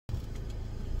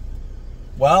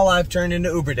Well, I've turned into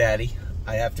Uber Daddy.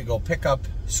 I have to go pick up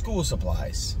school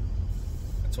supplies.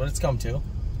 That's what it's come to.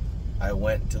 I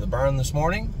went to the barn this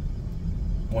morning,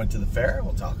 went to the fair.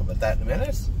 We'll talk about that in a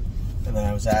minute. And then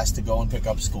I was asked to go and pick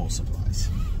up school supplies.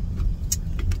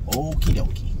 Okie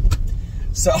dokie.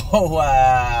 So,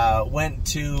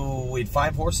 we had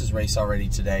 5 horses race already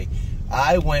today.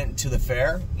 I went to the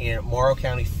fair in Morrow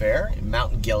County Fair in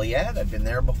Mountain Gilead. I've been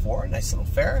there before. Nice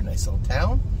little fair, nice little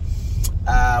town.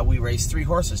 We raced 3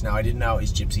 horses. Now, I didn't know,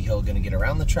 is Gypsy Hill going to get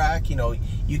around the track? You know,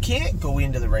 you can't go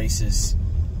into the races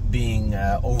being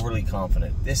overly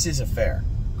confident. This is a fair,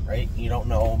 right? You don't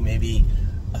know, maybe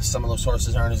some of those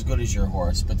horses aren't as good as your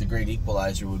horse, but the great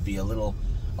equalizer would be a little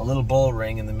bull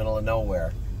ring in the middle of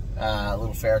nowhere, a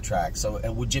little fair track. So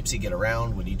would Gypsy get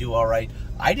around? Would he do all right?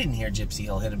 I didn't hear Gypsy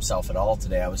Hill hit himself at all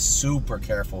today. I was super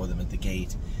careful with him at the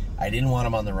gate. I didn't want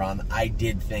him on the run. I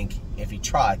did think if he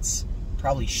trots,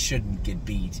 probably shouldn't get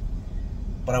beat,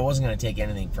 but I wasn't going to take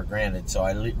anything for granted, so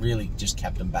I really just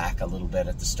kept him back a little bit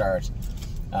at the start.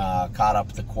 Caught up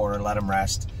at the quarter, let him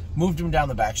rest, moved him down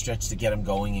the backstretch to get him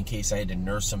going in case I had to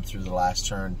nurse him through the last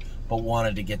turn, but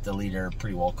wanted to get the leader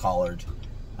pretty well collared,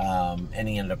 and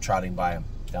he ended up trotting by him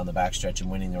down the backstretch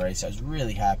and winning the race. I was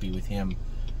really happy with him.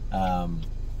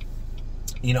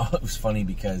 You know, it was funny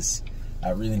because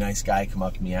a really nice guy come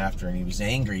up to me after, and he was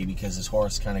angry because his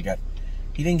horse kind of got,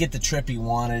 he didn't get the trip he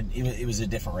wanted. It was a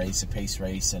different race, a pace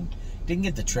race, and didn't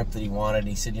get the trip that he wanted. And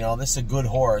he said, you know, this is a good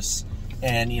horse,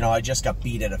 and, you know, I just got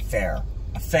beat at a fair.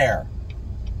 A fair.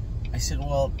 I said,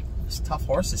 well, there's tough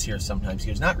horses here sometimes. He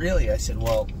goes, not really. I said,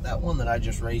 well, that one that I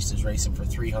just raced is racing for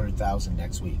 $300,000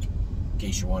 next week, in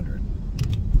case you're wondering.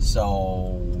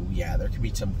 So, yeah, there could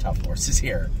be some tough horses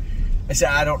here. I said,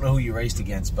 I don't know who you raced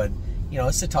against, but, you know,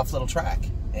 it's a tough little track.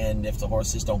 And if the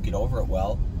horses don't get over it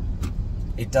well,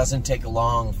 it doesn't take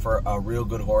long for a real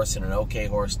good horse and an okay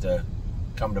horse to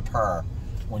come to par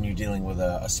when you're dealing with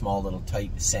a small little tight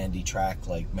sandy track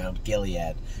like Mount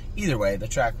Gilead. Either way, the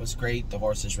track was great. The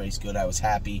horses raced good. I was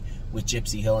happy with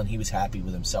Gypsy Hill, and he was happy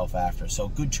with himself after. So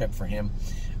good trip for him.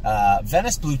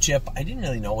 Venice Blue Chip, I didn't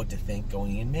really know what to think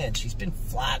going in. Man, she's been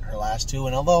flat her last 2,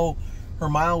 and although her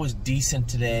mile was decent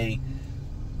today,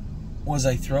 was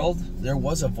I thrilled? There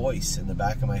was a voice in the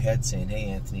back of my head saying, hey,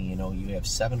 Anthony, you know, you have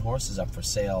 7 horses up for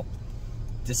sale.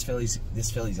 This filly's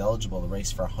eligible to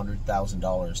race for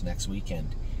 $100,000 next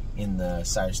weekend in the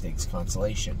Sire Stakes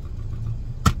Consolation.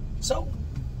 So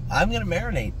I'm going to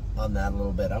marinate on that a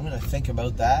little bit. I'm going to think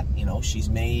about that. You know, she's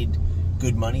made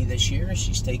good money this year.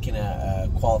 She's taken a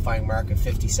qualifying mark of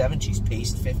 57. She's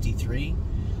paced 53.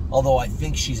 Although I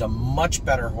think she's a much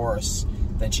better horse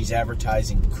than she's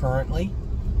advertising currently,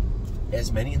 as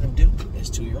many of them do,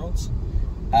 as 2-year-olds.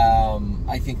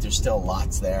 I think there's still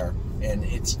lots there, and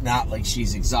it's not like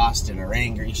she's exhausted or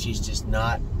angry. She's just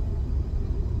not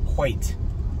quite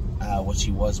what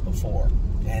she was before.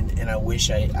 And I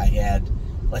wish I had,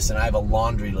 listen, I have a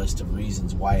laundry list of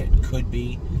reasons why it could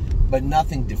be, but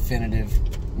nothing definitive,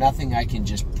 nothing I can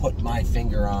just put my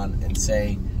finger on and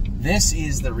say, this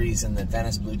is the reason that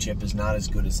Venice Blue Chip is not as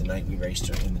good as the night we raced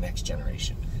her in the Next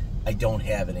Generation. I don't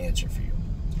have an answer for you.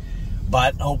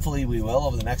 But hopefully we will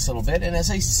over the next little bit. And as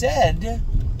I said,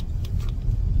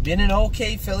 been an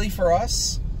okay filly for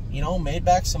us. You know, made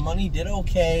back some money, did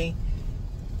okay.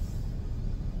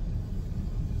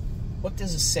 What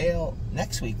does a sale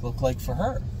next week look like for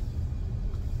her?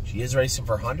 She is racing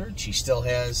for 100. She still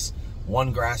has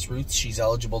 1 grassroots she's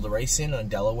eligible to race in on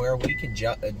Delaware Week and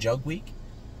Jug Week.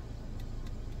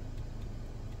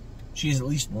 She has at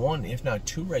least 1, if not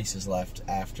 2 races left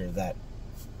after that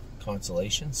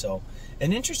Consolation. So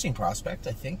an interesting prospect,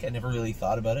 I think. I never really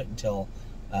thought about it until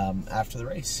after the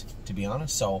race, to be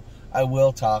honest. So I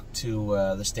will talk to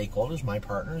the stakeholders, my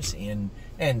partners,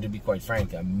 and to be quite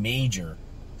frank, a major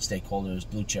stakeholders,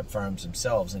 Blue Chip Farms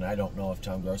themselves. And I don't know if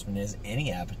Tom Grossman has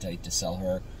any appetite to sell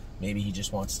her. Maybe he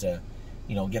just wants to,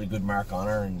 you know, get a good mark on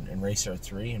her and race her at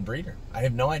 3 and breed her. I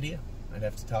have no idea. I'd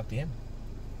have to talk to him.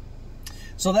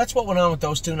 So that's what went on with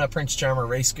those 2. Now, Prince Charmer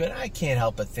raced good. I can't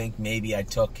help but think maybe I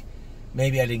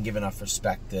didn't give enough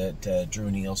respect to Drew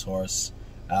Neal's horse,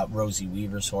 Rosie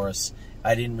Weaver's horse.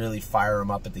 I didn't really fire him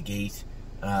up at the gate.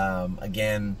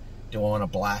 Again, do I want to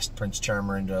blast Prince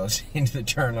Charmer into the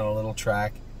turn on a little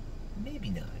track?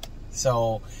 Maybe not.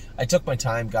 So I took my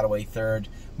time, got away 3rd,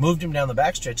 moved him down the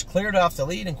backstretch, cleared off the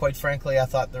lead, and quite frankly, I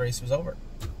thought the race was over.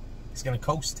 He's going to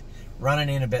coast, running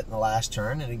in a bit in the last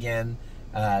turn. And again,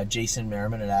 Jason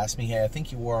Merriman had asked me, hey, I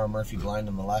think you wore a Murphy blind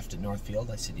on the left at Northfield.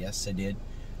 I said, yes, I did.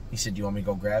 He said, do you want me to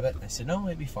go grab it? I said, no,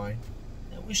 it'd be fine.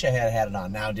 I wish I had it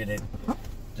on. Now, did it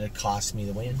cost me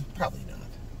the win? Probably not.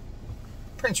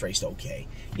 Prince raced okay.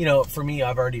 You know, for me,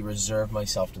 I've already reserved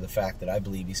myself to the fact that I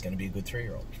believe he's going to be a good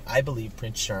 3-year-old. I believe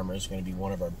Prince Charmer is going to be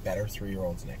one of our better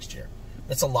 3-year-olds next year.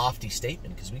 That's a lofty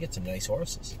statement because we get some nice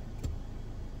horses.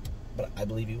 But I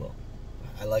believe he will.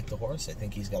 I like the horse. I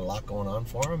think he's got a lot going on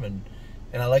for him, and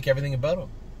I like everything about him.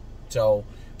 So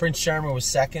Prince Charmer was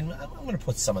second. I'm going to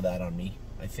put some of that on me.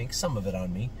 I think some of it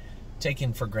on me.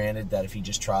 Taking for granted that if he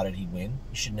just trotted, he'd win.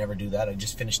 You should never do that. I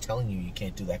just finished telling you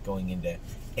can't do that going into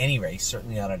any race,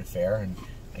 certainly not at a fair, and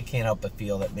I can't help but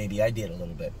feel that maybe I did a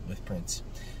little bit with Prince.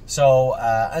 So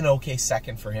an okay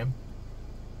second for him.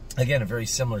 Again, a very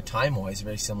similar time-wise, a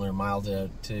very similar mile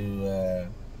to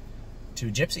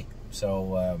Gypsy.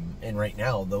 So, and right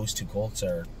now, those two colts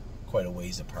are quite a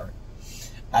ways apart.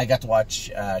 I got to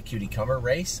watch Cutie Cumber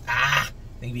race.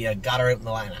 Maybe I got her out in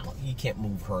the last. You can't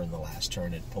move her in the last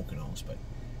turn at Poconos, but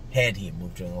had he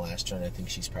moved her in the last turn, I think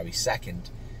she's probably second.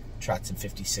 Trots in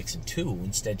 56-2.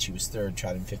 Instead, she was third,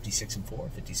 trotting 56-4,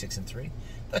 56-3.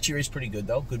 Thought she raced pretty good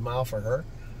though. Good mile for her.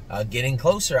 Getting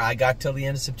closer. I got till the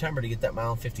end of September to get that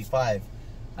mile in 55.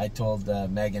 I told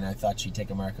Megan I thought she'd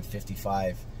take a mark of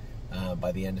 55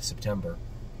 by the end of September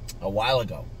a while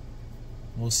ago.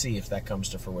 We'll see if that comes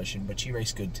to fruition, but she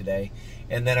raced good today.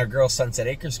 And then our girl, Sunset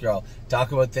Acres girl,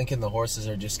 talk about thinking the horses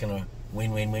are just going to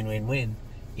win, win, win, win, win.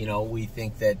 You know, we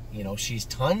think that, you know, she's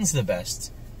tons the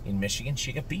best in Michigan.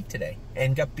 She got beat today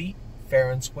and got beat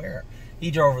fair and square.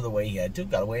 He drove her the way he had to,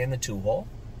 got away in the 2-hole.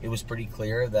 It was pretty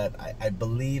clear that, I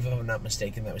believe, if I'm not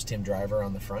mistaken, that was Tim Driver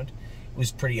on the front. It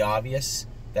was pretty obvious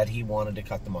that he wanted to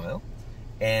cut the mile.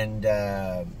 And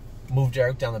moved her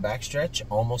out down the backstretch,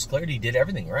 almost cleared. He did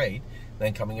everything right.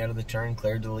 Then coming out of the turn,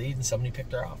 cleared the lead, and somebody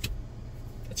picked her off.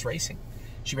 That's racing.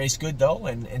 She raced good, though,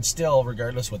 and still,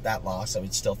 regardless with that loss, I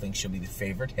would still think she'll be the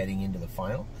favorite heading into the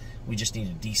final. We just need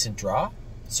a decent draw.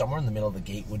 Somewhere in the middle of the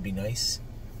gate would be nice,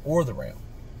 or the rail.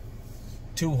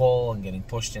 2-hole and getting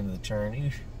pushed into the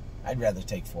turn. I'd rather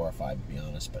take 4 or 5, to be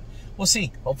honest, but we'll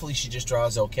see. Hopefully she just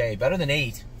draws okay. Better than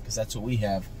 8, because that's what we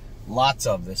have lots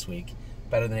of this week.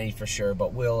 Better than 8 for sure,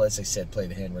 but we'll, as I said, play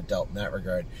the hand we're dealt in that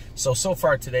regard. So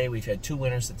far today, we've had 2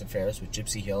 winners at the fairs with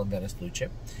Gypsy Hill and Venice Blue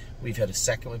Chip. We've had a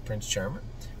second with Prince Charmer.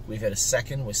 We've had a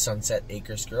second with Sunset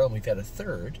Acres Girl, and we've had a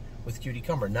third with Cutie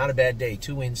Cumber. Not a bad day.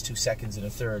 2 wins, 2 seconds, and a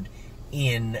third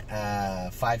in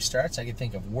 5 starts. I can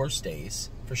think of worse days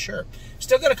for sure.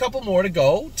 Still got a couple more to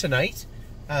go tonight.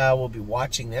 We'll be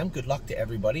watching them. Good luck to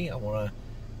everybody. I want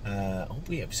to hope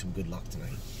we have some good luck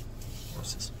tonight.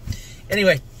 Horses.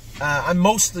 Anyway, I'm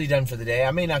mostly done for the day.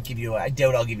 I may not give you, I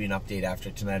doubt I'll give you an update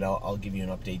after tonight. I'll give you an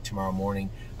update tomorrow morning.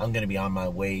 I'm going to be on my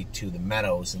way to the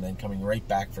Meadows and then coming right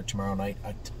back for tomorrow night.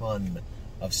 A ton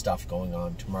of stuff going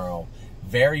on tomorrow.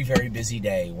 Very, very busy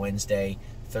day. Wednesday,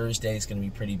 Thursday is going to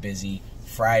be pretty busy.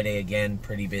 Friday again,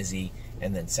 pretty busy.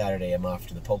 And then Saturday I'm off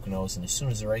to the Poconos. And as soon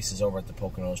as the race is over at the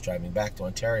Poconos, driving back to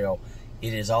Ontario,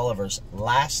 it is Oliver's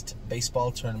last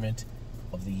baseball tournament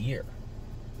of the year.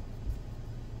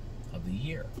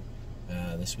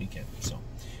 This weekend. So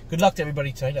good luck to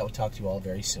everybody tonight. I will talk to you all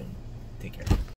very soon. Take care.